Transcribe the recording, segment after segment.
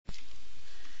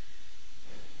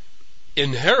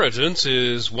Inheritance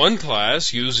is one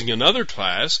class using another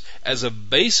class as a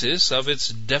basis of its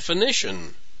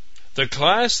definition. The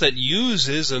class that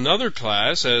uses another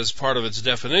class as part of its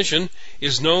definition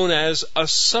is known as a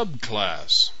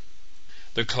subclass.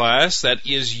 The class that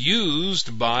is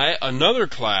used by another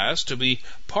class to be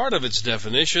part of its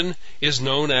definition is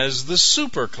known as the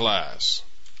superclass.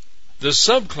 The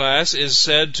subclass is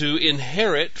said to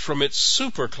inherit from its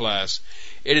superclass.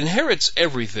 It inherits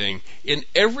everything. In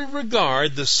every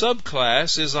regard, the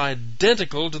subclass is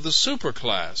identical to the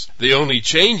superclass. The only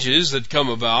changes that come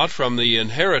about from the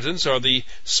inheritance are the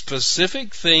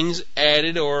specific things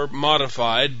added or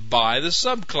modified by the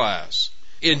subclass.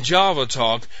 In Java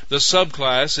talk, the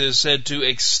subclass is said to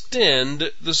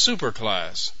extend the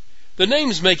superclass. The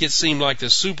names make it seem like the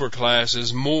superclass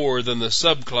is more than the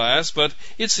subclass, but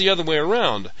it's the other way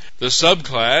around. The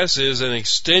subclass is an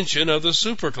extension of the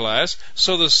superclass,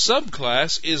 so the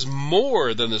subclass is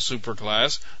more than the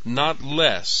superclass, not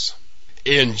less.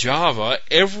 In Java,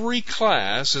 every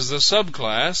class is the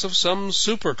subclass of some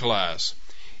superclass.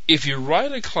 If you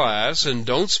write a class and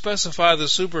don't specify the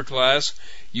superclass,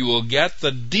 you will get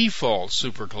the default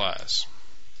superclass.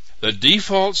 The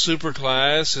default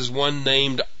superclass is one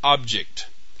named Object.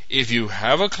 If you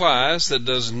have a class that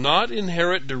does not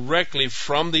inherit directly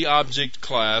from the object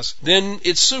class, then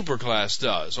its superclass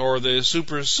does, or the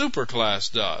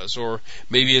superclass does, or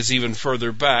maybe it's even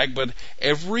further back, but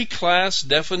every class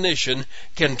definition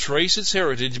can trace its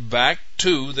heritage back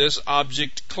to this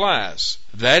object class.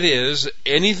 That is,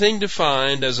 anything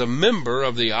defined as a member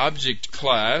of the object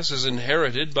class is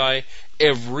inherited by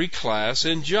every class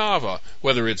in Java,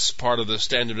 whether it's part of the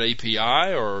standard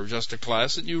API or just a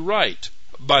class that you write.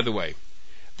 By the way,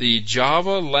 the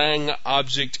Java Lang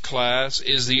object class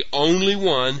is the only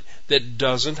one that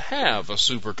doesn't have a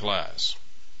superclass.